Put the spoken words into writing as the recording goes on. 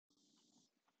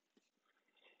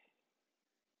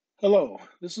Hello,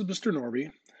 this is Mr.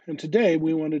 Norby, and today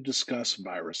we want to discuss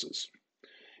viruses.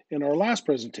 In our last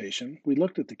presentation, we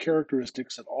looked at the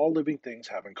characteristics that all living things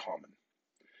have in common.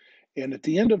 And at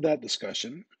the end of that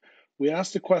discussion, we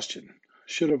asked the question,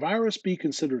 should a virus be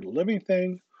considered a living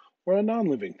thing or a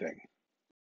non-living thing?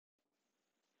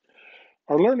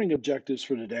 Our learning objectives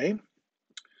for today,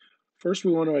 first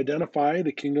we want to identify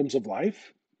the kingdoms of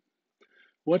life,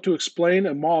 want to explain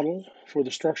a model for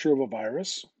the structure of a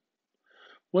virus,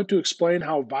 want to explain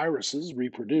how viruses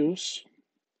reproduce,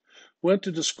 want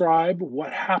to describe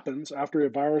what happens after a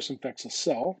virus infects a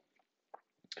cell.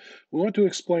 We want to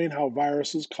explain how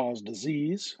viruses cause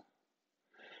disease.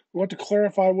 We want to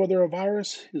clarify whether a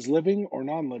virus is living or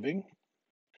non living.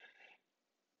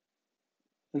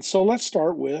 And so let's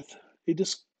start with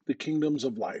the kingdoms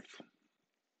of life.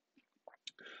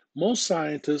 Most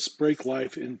scientists break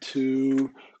life into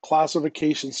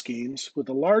classification schemes, with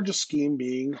the largest scheme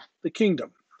being the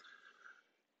kingdom.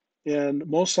 And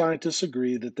most scientists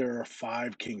agree that there are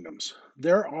five kingdoms.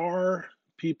 There are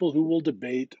people who will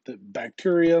debate that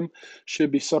bacterium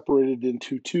should be separated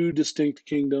into two distinct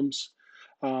kingdoms.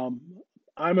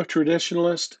 I'm a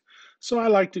traditionalist, so I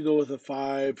like to go with a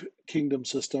five kingdom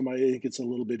system. I think it's a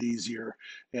little bit easier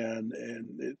and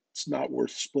it's not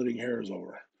worth splitting hairs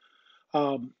over.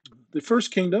 Um, the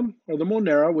first kingdom are the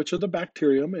Monera, which are the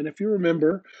bacterium. And if you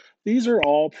remember, these are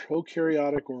all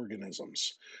prokaryotic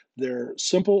organisms. They're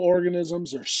simple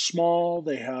organisms. They're small.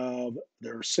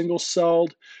 They're single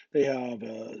celled. They have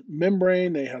a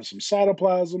membrane. They have some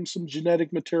cytoplasm, some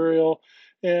genetic material,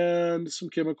 and some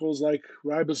chemicals like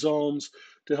ribosomes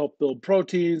to help build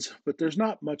proteins. But there's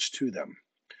not much to them.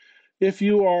 If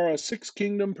you are a six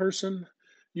kingdom person,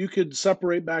 you could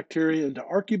separate bacteria into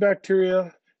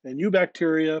archaebacteria and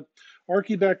eubacteria.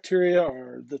 Archaebacteria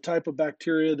are the type of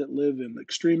bacteria that live in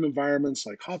extreme environments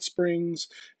like hot springs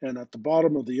and at the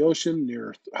bottom of the ocean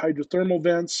near hydrothermal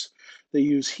vents. They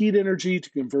use heat energy to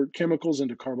convert chemicals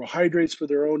into carbohydrates for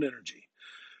their own energy.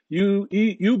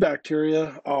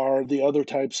 Eubacteria are the other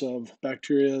types of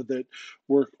bacteria that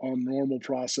work on normal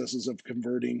processes of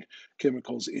converting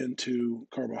chemicals into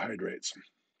carbohydrates.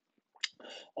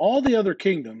 All the other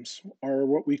kingdoms are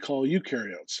what we call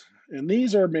eukaryotes. And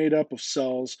these are made up of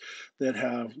cells that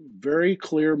have very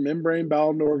clear membrane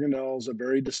bound organelles, a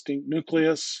very distinct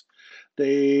nucleus.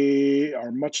 They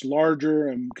are much larger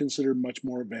and considered much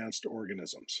more advanced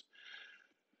organisms.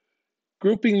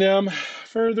 Grouping them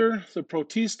further, the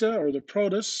protista or the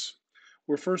protists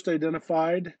were first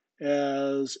identified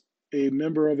as a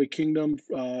member of a kingdom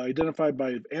identified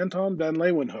by Anton van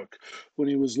Leeuwenhoek when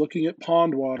he was looking at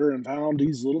pond water and found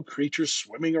these little creatures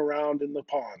swimming around in the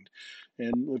pond.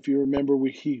 And if you remember,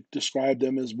 he described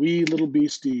them as wee little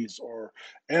beasties or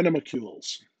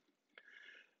animalcules.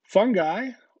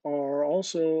 Fungi are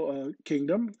also a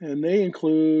kingdom, and they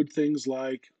include things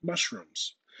like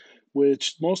mushrooms,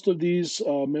 which most of these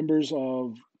members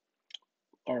of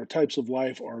our types of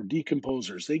life are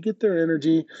decomposers. They get their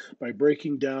energy by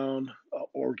breaking down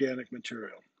organic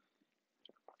material.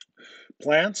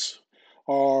 Plants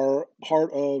are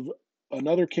part of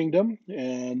another kingdom,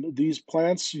 and these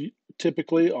plants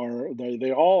typically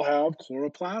they all have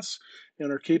chloroplasts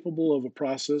and are capable of a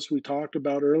process we talked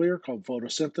about earlier called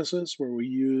photosynthesis, where we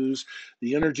use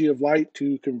the energy of light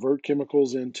to convert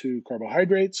chemicals into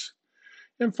carbohydrates.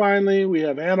 And finally, we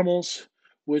have animals,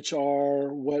 which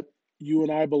are what you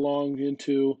and I belong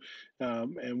into,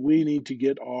 and we need to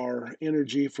get our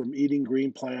energy from eating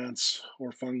green plants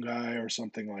or fungi or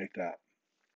something like that.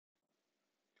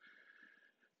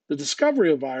 The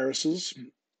discovery of viruses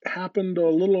happened a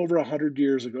little over 100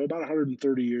 years ago, about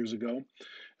 130 years ago.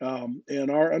 And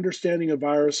our understanding of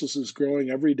viruses is growing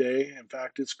every day. In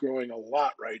fact, it's growing a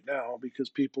lot right now because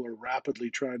people are rapidly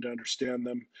trying to understand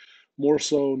them more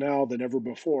so now than ever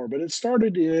before. But it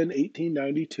started in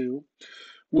 1892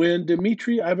 when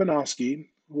Dmitry Ivanovsky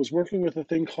was working with a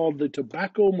thing called the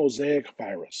tobacco mosaic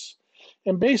virus.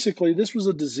 And basically, this was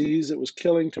a disease that was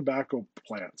killing tobacco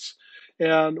plants.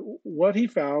 And what he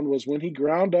found was when he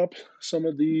ground up some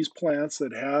of these plants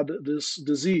that had this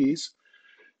disease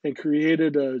and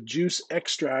created a juice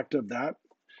extract of that,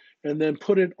 and then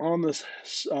put it on the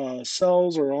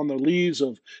cells or on the leaves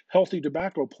of healthy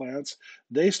tobacco plants,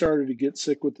 they started to get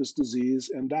sick with this disease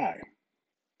and die.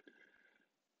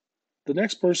 The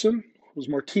next person was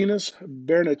Martinus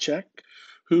Bernacek,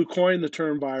 who coined the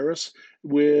term virus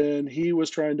when he was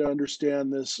trying to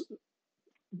understand this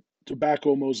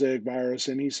tobacco mosaic virus.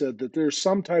 And he said that there's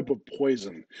some type of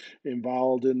poison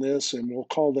involved in this, and we'll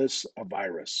call this a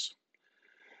virus.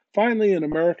 Finally, an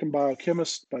American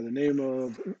biochemist by the name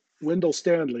of Wendell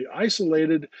Stanley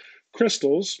isolated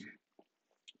crystals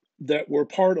that were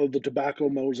part of the tobacco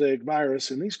mosaic virus.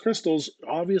 And these crystals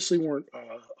obviously weren't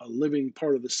a living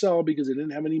part of the cell because they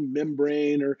didn't have any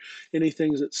membrane or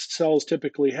anything that cells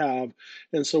typically have.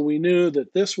 And so we knew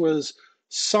that this was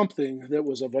something that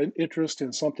was of interest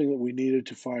and something that we needed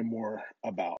to find more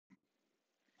about.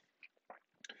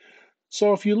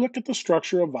 So if you look at the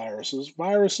structure of viruses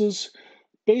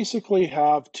basically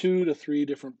have 2 to 3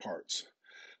 different parts.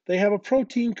 They have a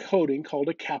protein coating called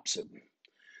a capsid.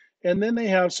 And then they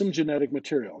have some genetic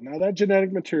material. Now, that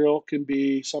genetic material can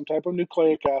be some type of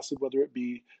nucleic acid, whether it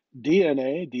be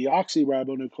DNA,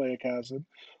 deoxyribonucleic acid,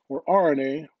 or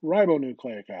RNA,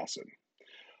 ribonucleic acid.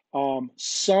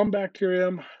 Some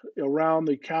bacterium around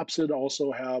the capsid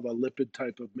also have a lipid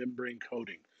type of membrane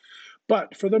coating.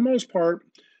 But for the most part,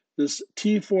 this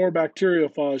T4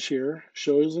 bacteriophage here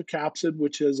shows a capsid,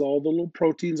 which has all the little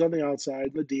proteins on the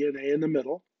outside, the DNA in the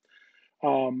middle.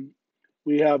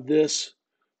 We have this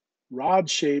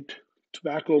rod-shaped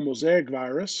tobacco mosaic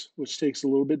virus, which takes a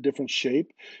little bit different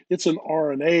shape. It's an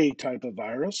RNA type of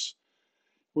virus.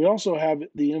 We also have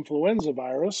the influenza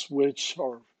virus, which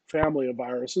are family of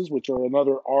viruses, which are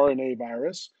another RNA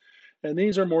virus. And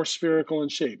these are more spherical in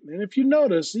shape. And if you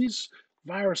notice, these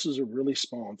viruses are really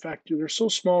small. In fact, they're so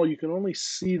small you can only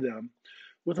see them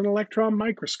with an electron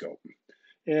microscope.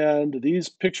 And these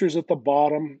pictures at the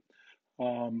bottom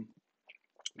um,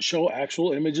 show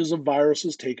actual images of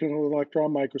viruses taken with an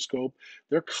electron microscope.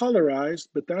 They're colorized,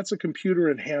 but that's a computer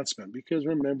enhancement because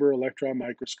remember, electron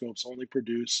microscopes only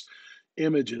produce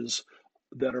images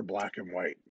that are black and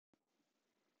white.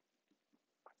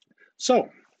 So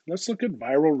let's look at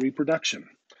viral reproduction.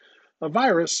 A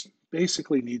virus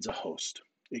basically needs a host.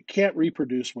 It can't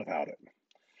reproduce without it.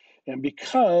 And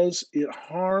because it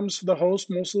harms the host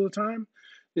most of the time,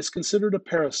 it's considered a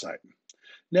parasite.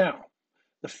 Now,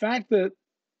 the fact that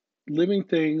living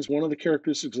things, one of the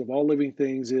characteristics of all living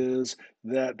things is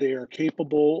that they are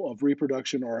capable of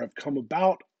reproduction or have come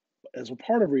about as a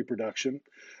part of reproduction,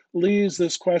 leaves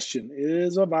this question: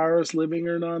 is a virus living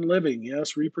or non living?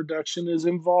 Yes, reproduction is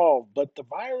involved, but the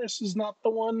virus is not the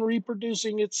one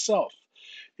reproducing itself.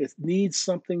 It needs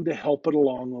something to help it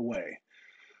along the way.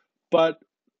 But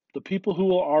the people who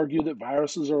will argue that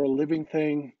viruses are a living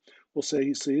thing will say,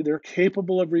 you see, they're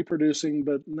capable of reproducing,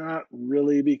 but not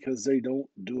really because they don't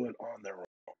do it on their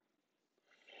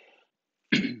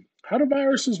own. How do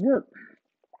viruses work?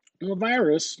 Well, a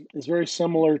virus is very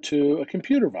similar to a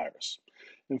computer virus.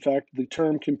 In fact, the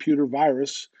term computer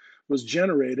virus was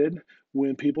generated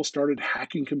when people started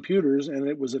hacking computers, and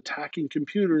it was attacking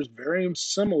computers very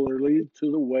similarly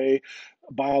to the way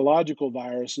biological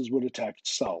viruses would attack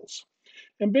cells.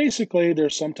 And basically,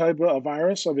 there's some type of a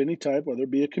virus of any type, whether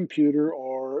it be a computer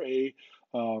or a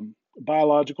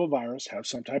biological virus, have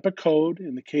some type of code.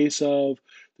 In the case of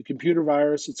the computer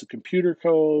virus, it's a computer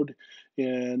code.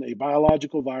 In a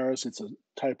biological virus, it's a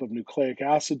type of nucleic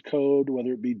acid code,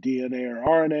 whether it be DNA or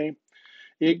RNA.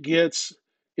 It gets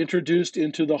introduced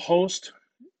into the host.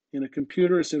 In a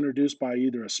computer, it's introduced by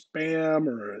either a spam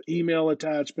or an email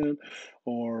attachment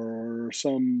or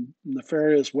some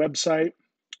nefarious website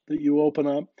that you open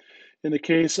up. In the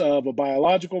case of a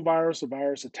biological virus, the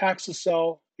virus attacks the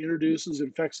cell, introduces,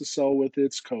 infects the cell with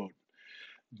its code.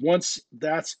 Once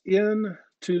that's into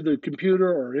the computer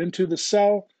or into the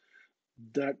cell,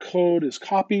 that code is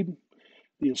copied,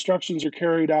 the instructions are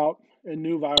carried out, and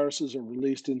new viruses are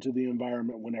released into the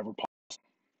environment whenever possible.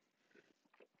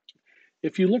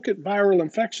 If you look at viral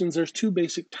infections, there's 2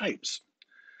 basic types.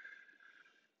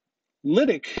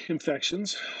 Lytic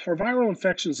infections are viral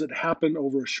infections that happen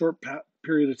over a short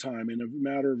period of time in a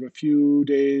matter of a few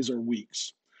days or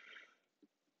weeks.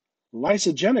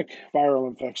 Lysogenic viral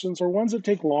infections are ones that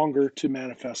take longer to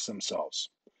manifest themselves.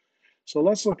 So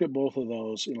let's look at both of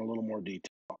those in a little more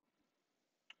detail.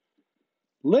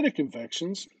 Lytic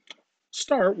infections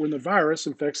start when the virus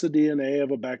infects the DNA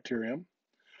of a bacterium,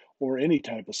 or any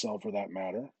type of cell for that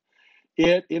matter.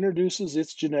 It introduces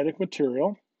its genetic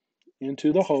material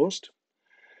into the host.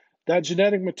 That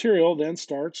genetic material then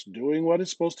starts doing what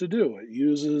it's supposed to do. It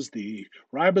uses the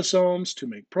ribosomes to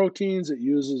make proteins. It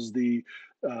uses the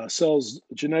cell's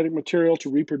genetic material to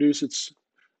reproduce its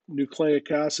nucleic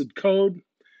acid code.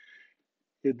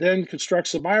 It then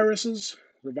constructs the viruses.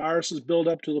 The viruses build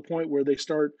up to the point where they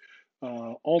start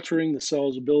altering the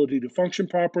cell's ability to function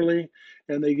properly,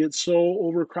 and they get so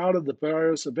overcrowded the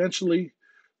virus eventually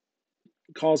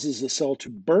causes the cell to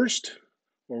burst,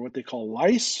 or what they call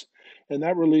lyse, and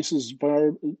that releases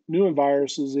new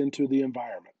viruses into the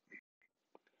environment.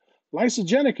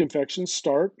 Lysogenic infections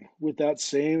start with that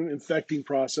same infecting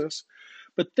process,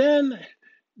 but then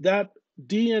that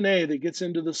DNA that gets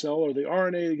into the cell or the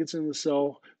RNA that gets into the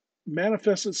cell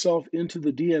manifests itself into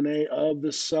the DNA of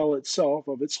the cell itself,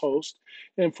 of its host,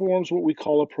 and forms what we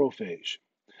call a prophage.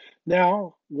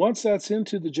 Now, once that's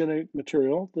into the genetic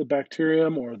material, the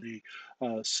bacterium or the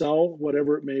cell,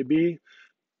 whatever it may be,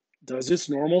 does its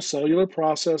normal cellular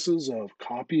processes of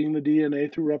copying the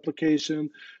DNA through replication,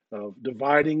 of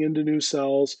dividing into new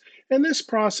cells, and this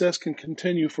process can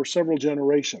continue for several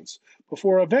generations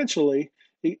before eventually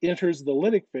it enters the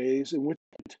lytic phase in which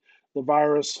the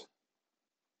virus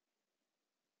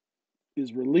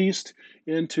is released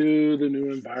into the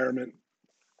new environment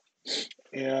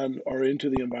and or into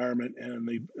the environment and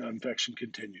the infection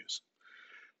continues.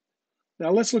 Now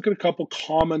let's look at a couple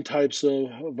common types of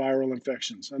viral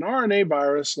infections. An RNA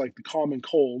virus, like the common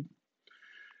cold,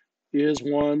 is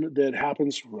one that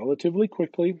happens relatively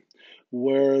quickly,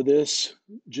 where this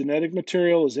genetic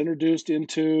material is introduced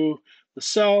into the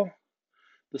cell.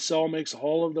 The cell makes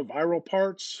all of the viral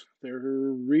parts. They're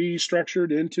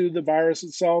restructured into the virus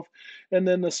itself, and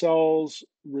then the cells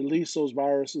release those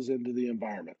viruses into the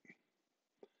environment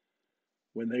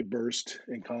when they burst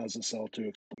and cause the cell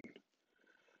to.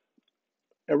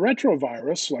 A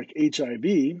retrovirus like HIV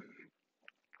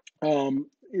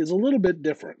is a little bit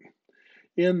different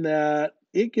in that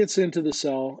it gets into the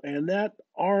cell and that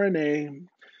RNA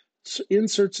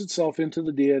inserts itself into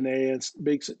the DNA and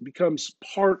makes it becomes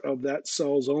part of that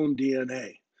cell's own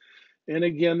DNA. And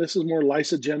again, this is more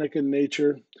lysogenic in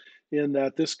nature in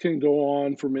that this can go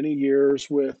on for many years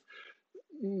with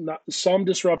not some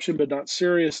disruption, but not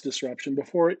serious disruption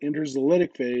before it enters the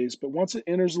lytic phase. But once it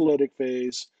enters the lytic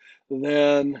phase,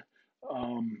 then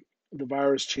the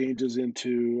virus changes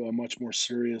into a much more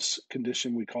serious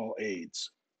condition we call AIDS.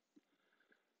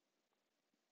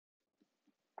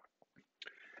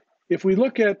 If we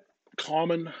look at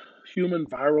common human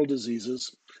viral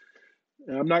diseases,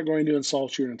 and I'm not going to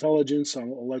insult your intelligence.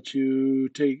 I'll let you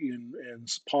take and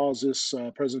pause this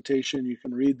presentation. You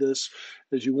can read this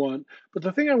as you want. But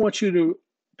the thing I want you to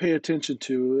pay attention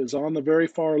to is on the very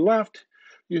far left,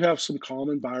 you have some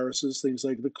common viruses, things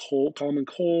like the common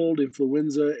cold,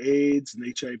 influenza, AIDS, and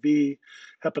HIV,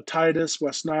 hepatitis,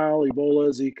 West Nile, Ebola,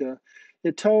 Zika.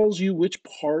 It tells you which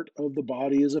part of the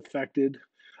body is affected.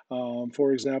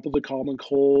 For example, the common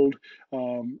cold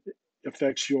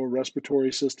affects your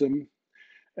respiratory system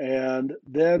and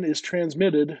then is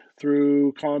transmitted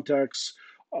through contacts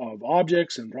of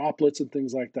objects and droplets and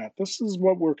things like that. This is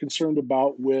what we're concerned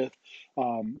about with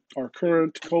our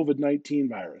current COVID-19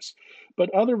 virus.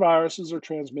 But other viruses are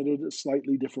transmitted in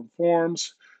slightly different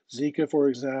forms. Zika, for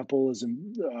example, is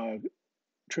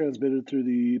transmitted through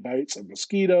the bites of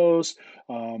mosquitoes.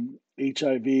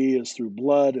 HIV is through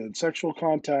blood and sexual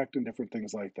contact and different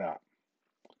things like that.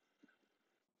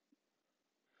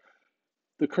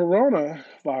 The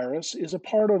coronavirus is a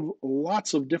part of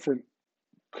lots of different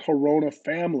corona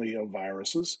family of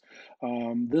viruses.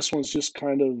 This one's just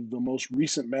kind of the most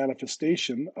recent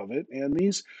manifestation of it. And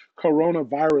these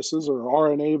coronaviruses or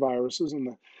RNA viruses, and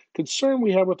the concern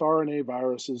we have with RNA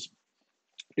viruses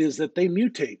is that they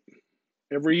mutate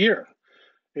every year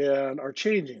and are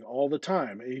changing all the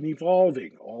time and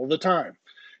evolving all the time.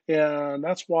 And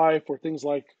that's why for things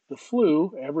like the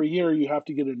flu, every year you have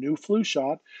to get a new flu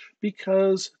shot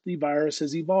because the virus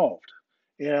has evolved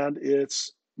and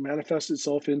it's manifests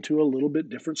itself into a little bit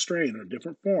different strain or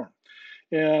different form.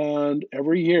 And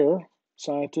every year,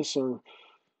 scientists are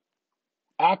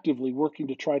actively working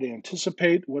to try to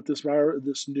anticipate what this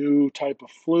new type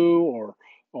of flu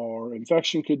or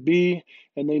infection could be,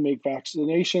 and they make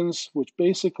vaccinations, which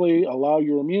basically allow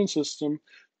your immune system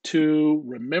to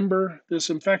remember this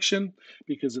infection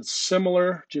because it's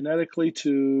similar genetically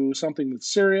to something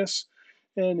that's serious.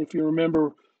 And if you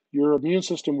remember, your immune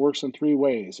system works in three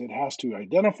ways. It has to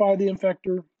identify the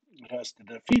infector, it has to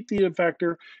defeat the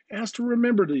infector, it has to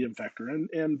remember the infector.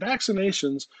 And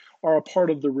vaccinations are a part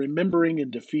of the remembering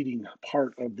and defeating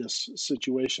part of this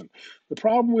situation. The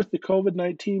problem with the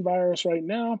COVID-19 virus right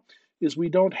now is we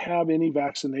don't have any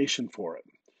vaccination for it.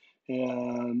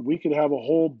 And we could have a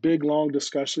whole big long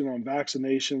discussion on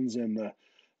vaccinations and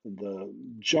the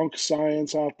junk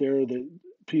science out there that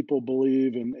people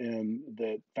believe and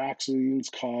that vaccines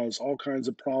cause all kinds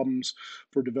of problems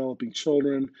for developing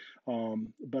children.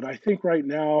 But I think right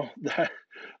now that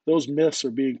those myths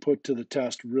are being put to the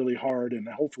test really hard, and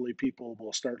hopefully people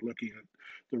will start looking at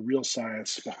the real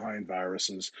science behind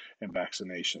viruses and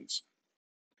vaccinations.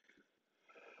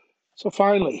 So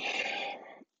finally,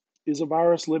 is a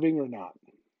virus living or not?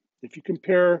 If you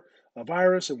compare a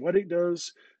virus and what it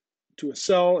does to a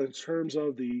cell in terms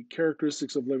of the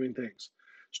characteristics of living things.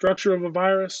 Structure of a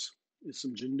virus is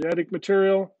some genetic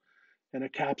material and a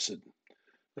capsid.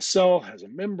 A cell has a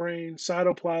membrane,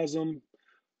 cytoplasm,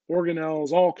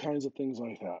 organelles, all kinds of things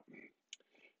like that.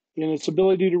 In its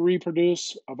ability to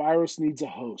reproduce, a virus needs a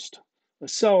host. A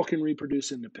cell can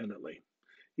reproduce independently,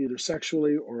 either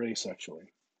sexually or asexually.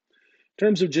 In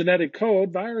terms of genetic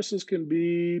code, viruses can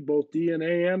be both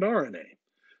DNA and RNA.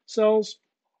 Cells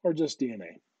are just DNA.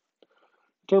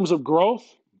 In terms of growth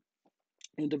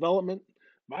and development,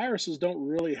 viruses don't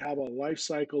really have a life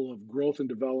cycle of growth and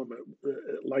development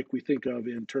like we think of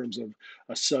in terms of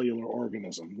a cellular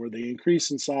organism, where they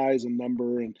increase in size and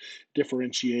number and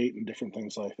differentiate and different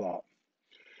things like that.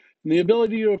 And the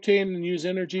ability to obtain and use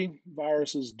energy,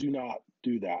 viruses do not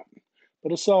do that.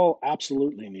 But a cell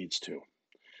absolutely needs to.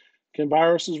 Can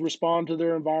viruses respond to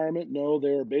their environment? No,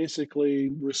 they're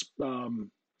basically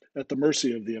at the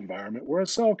mercy of the environment, where a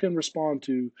cell can respond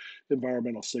to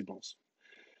environmental signals.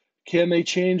 Can they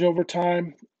change over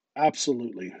time?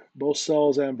 Absolutely. Both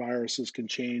cells and viruses can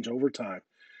change over time.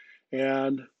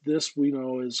 And this we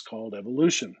know is called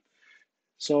evolution.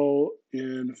 So,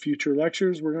 in future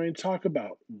lectures, we're going to talk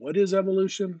about what is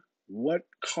evolution, what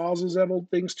causes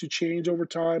things to change over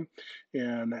time,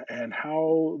 and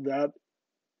how that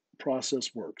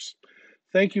process works.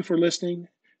 Thank you for listening.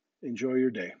 Enjoy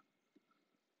your day.